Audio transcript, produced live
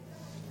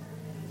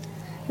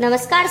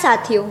नमस्कार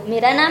साथियों,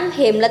 मेरा नाम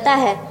हेमलता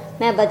है।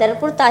 मैं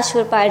बदरपुर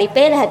ताजपुर पहाड़ी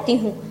पे रहती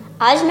हूँ।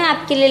 आज मैं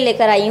आपके लिए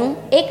लेकर आई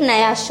हूँ एक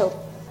नया शो।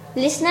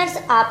 लिसनर्स,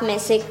 आप में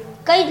से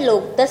कई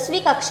लोग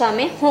 10वीं कक्षा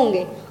में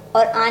होंगे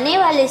और आने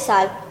वाले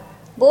साल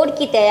बोर्ड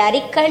की तैयारी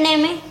करने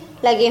में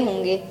लगे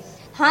होंगे।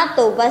 हाँ,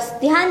 तो बस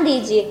ध्यान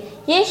दीजिए,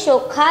 ये शो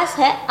खास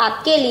है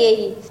आपके लिए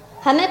ही।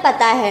 हमें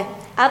पता है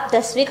आप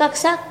 10वीं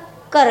कक्षा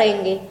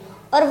करेंगे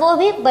और वो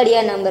भी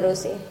बढ़िया नंबरों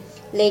से।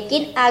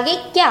 लेकिन आगे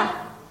क्या?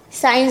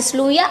 साइंस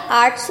लूँ या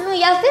आर्ट्स लूँ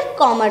या फिर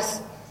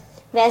कॉमर्स?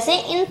 वैसे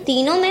इन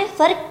तीनों में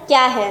फ़र्क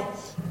क्या है?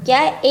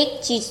 क्या एक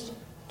चीज़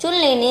चुन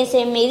लेने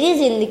से मेरी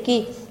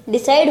ज़िंदगी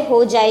डिसाइड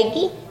हो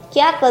जाएगी?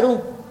 क्या करूँ,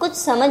 कुछ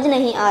समझ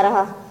नहीं आ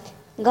रहा।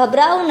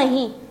 घबराओ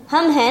नहीं,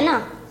 हम हैं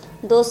ना।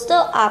 दोस्तों,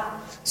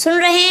 आप सुन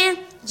रहे हैं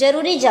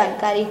ज़रूरी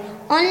जानकारी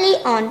ओनली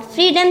ऑन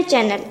फ्रीडम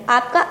चैनल,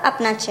 आपका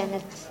अपना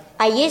चैनल।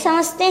 आइए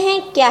समझते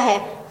हैं क्या है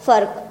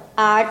फ़र्क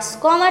आर्ट्स,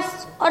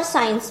 कॉमर्स और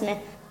साइंस में,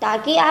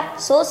 ताकि आप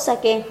सोच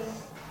सकें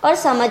और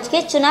समझ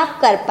के चुनाव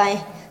कर पाएँ।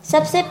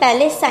 सबसे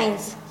पहले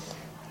साइंस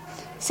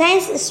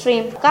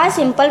स्ट्रीम का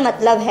सिंपल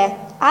मतलब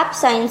है आप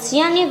साइंस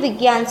यानी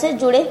विज्ञान से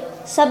जुड़े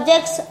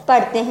सब्जेक्ट्स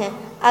पढ़ते हैं।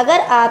 अगर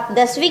आप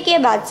 10वीं के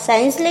बाद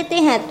साइंस लेते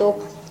हैं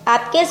तो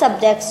आपके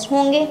सब्जेक्ट्स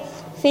होंगे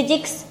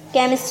फिजिक्स,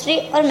 केमिस्ट्री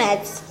और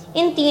मैथ्स।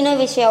 इन तीनों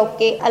विषयों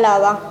के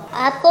अलावा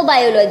आपको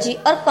बायोलॉजी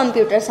और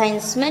कंप्यूटर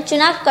साइंस में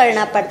चुनाव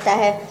करना पड़ता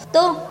है,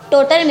 तो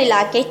टोटल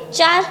मिला के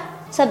 4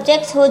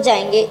 सब्जेक्ट्स हो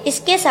जाएंगे।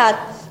 इसके साथ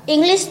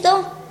इंग्लिश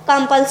तो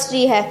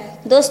कंपल्सरी है।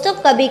 दोस्तों,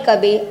 कभी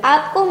कभी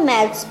आपको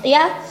मैथ्स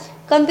या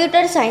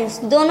कंप्यूटर साइंस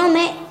दोनों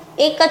में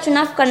एक का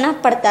चुनाव करना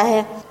पड़ता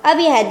है। अब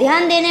यह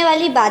ध्यान देने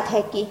वाली बात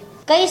है कि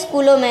कई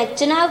स्कूलों में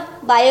चुनाव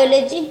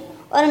बायोलॉजी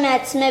और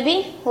मैथ्स में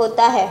भी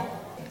होता है।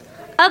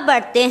 अब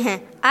बढ़ते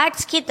हैं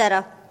आर्ट्स की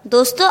तरफ।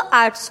 दोस्तों,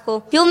 आर्ट्स को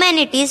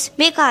ह्यूमैनिटीज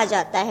भी कहा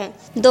जाता है।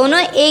 दोनों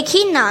एक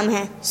ही नाम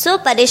है, सो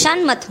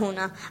परेशान मत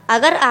होना।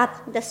 अगर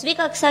आप 10वीं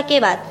कक्षा के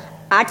बाद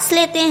आर्ट्स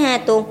लेते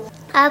हैं तो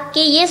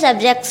आपके ये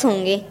सब्जेक्ट्स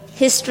होंगे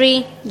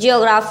हिस्ट्री,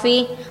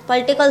 जियोग्राफी,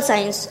 पॉलिटिकल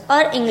साइंस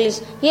और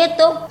इंग्लिश। ये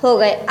तो हो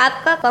गए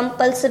आपका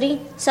कंपल्सरी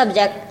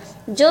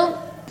सब्जेक्ट। जो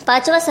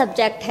 5वां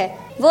सब्जेक्ट है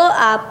वो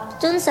आप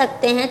चुन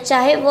सकते हैं,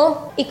 चाहे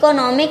वो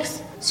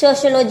इकोनॉमिक्स,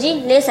 सोशियोलॉजी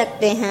ले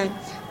सकते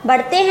हैं।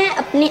 बढ़ते हैं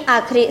अपनी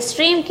आखिरी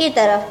स्ट्रीम की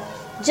तरफ,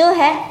 जो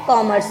है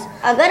कॉमर्स।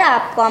 अगर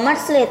आप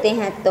कॉमर्स लेते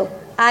हैं तो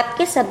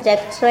आपके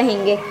सब्जेक्ट्स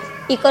रहेंगे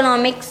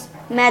इकोनॉमिक्स,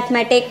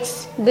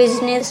 मैथमेटिक्स,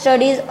 बिजनेस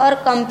स्टडीज और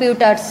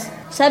कंप्यूटर्स।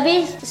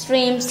 सभी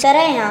स्ट्रीम्स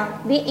तरह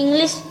यहाँ भी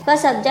इंग्लिश का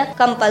सब्जेक्ट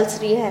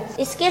कंपल्सरी है।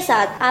 इसके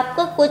साथ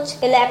आपको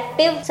कुछ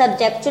इलेक्टिव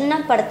सब्जेक्ट चुनना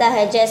पड़ता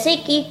है, जैसे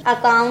कि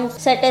account,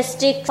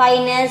 statistics,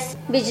 finance,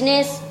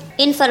 business,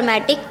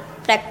 informatic,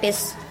 practice.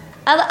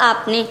 अब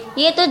आपने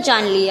ये तो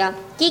जान लिया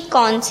कि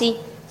कौन सी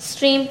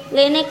स्ट्रीम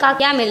लेने का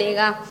क्या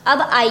मिलेगा।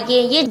 अब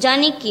आइए ये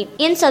जाने कि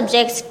इन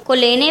सब्जेक्ट्स को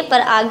लेने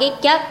पर आगे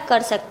क्या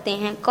कर सकते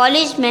हैं,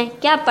 कॉलेज में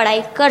क्या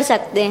पढ़ाई कर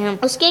सकते हैं,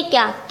 उसके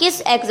क्या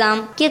किस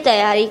एग्जाम की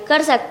तैयारी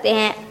कर सकते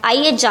हैं।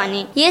 आइए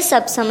जानें। ये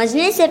सब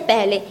समझने से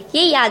पहले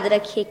ये याद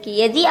रखिए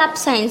कि यदि आप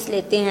साइंस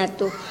लेते हैं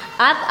तो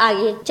आप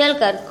आगे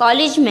चलकर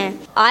कॉलेज में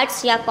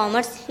आर्ट्स या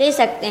कॉमर्स ले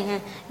सकते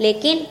हैं।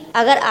 लेकिन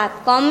अगर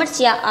आप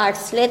कॉमर्स या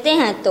आर्ट्स लेते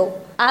हैं तो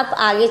आप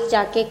आगे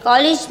जाके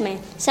कॉलेज में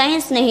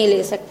साइंस नहीं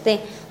ले सकते।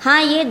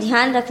 हाँ, ये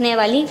ध्यान रखने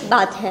वाली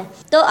बात है।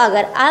 तो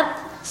अगर आप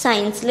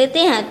साइंस लेते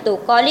हैं तो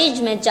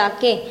कॉलेज में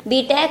जाके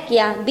बीटेक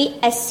या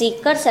बीएससी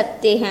कर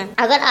सकते हैं।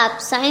 अगर आप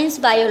साइंस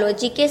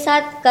बायोलॉजी के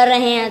साथ कर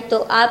रहे हैं तो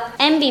आप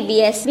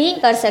एमबीबीएस भी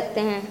कर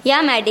सकते हैं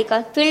या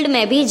मेडिकल फील्ड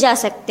में भी जा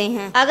सकते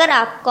हैं। अगर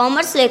आप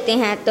कॉमर्स लेते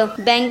हैं तो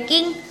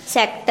बैंकिंग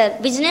सेक्टर,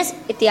 बिजनेस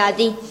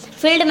इत्यादि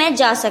फील्ड में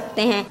जा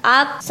सकते हैं।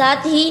 आप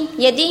साथ ही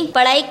यदि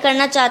पढ़ाई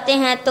करना चाहते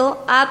हैं तो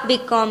आप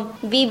बीकॉम,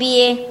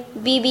 बीबीए,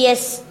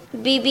 बीबीएस,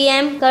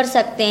 बीबीएम कर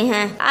सकते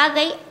हैं। आ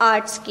गई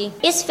आर्ट्स की।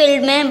 इस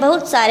फील्ड में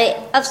बहुत सारे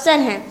अवसर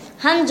हैं।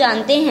 हम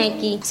जानते हैं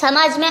कि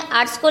समाज में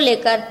आर्ट्स को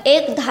लेकर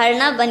एक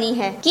धारणा बनी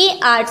है कि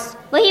आर्ट्स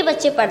वही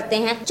बच्चे पढ़ते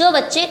हैं जो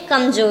बच्चे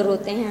कमजोर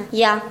होते हैं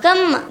या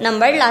कम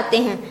नंबर लाते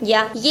हैं,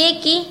 या ये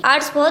कि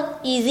आर्ट्स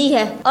बहुत इजी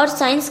है और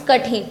साइंस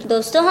कठिन।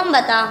 दोस्तों, हम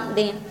बता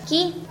दें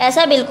कि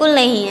ऐसा बिल्कुल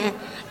नहीं है।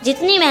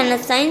 जितनी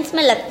मेहनत साइंस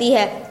में लगती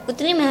है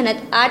उतनी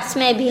मेहनत आर्ट्स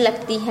में भी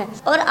लगती है,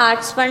 और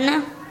आर्ट्स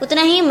पढ़ना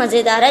उतना ही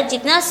मजेदार है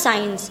जितना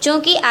साइंस।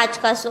 क्योंकि आज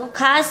का शो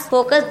खास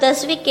फोकस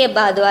 10वीं के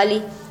बाद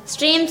वाली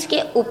स्ट्रीम्स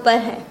के ऊपर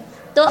है,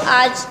 तो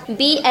आज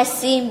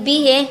बीएससी,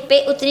 बीए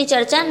पे उतनी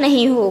चर्चा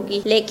नहीं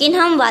होगी। लेकिन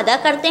हम वादा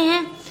करते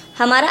हैं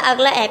हमारा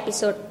अगला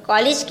एपिसोड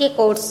कॉलेज के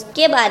कोर्स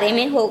के बारे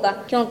में होगा,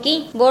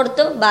 क्योंकि बोर्ड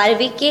तो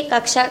 12वीं के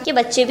कक्षा के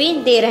बच्चे भी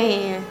दे रहे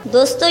हैं।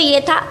 दोस्तों,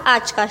 ये था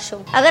आज का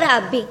शो। अगर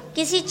आप भी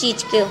किसी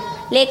चीज को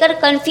लेकर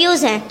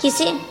कंफ्यूज हैं,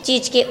 किसी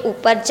चीज के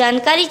ऊपर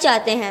जानकारी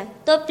चाहते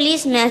हैं, तो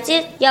प्लीज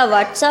मैसेज या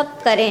व्हाट्सएप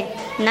करें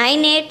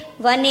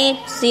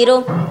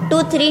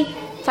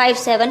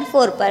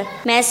 9818023574 पर।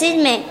 मैसेज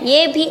में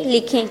ये भी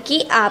लिखें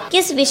कि आप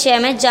किस विषय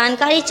में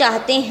जानकारी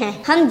चाहते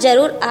हैं। हम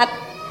जरूर आप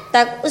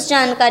तक उस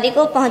जानकारी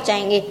को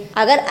पहुंचाएंगे।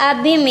 अगर आप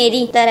भी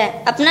मेरी तरह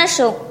अपना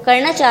शो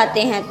करना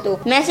चाहते हैं तो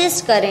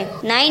मैसेज करें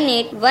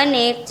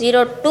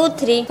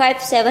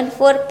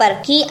 9818023574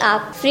 पर कि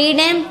आप फ्री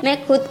डेम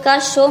में खुद का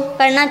शो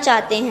करना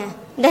चाहते हैं।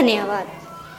 धन्यवाद।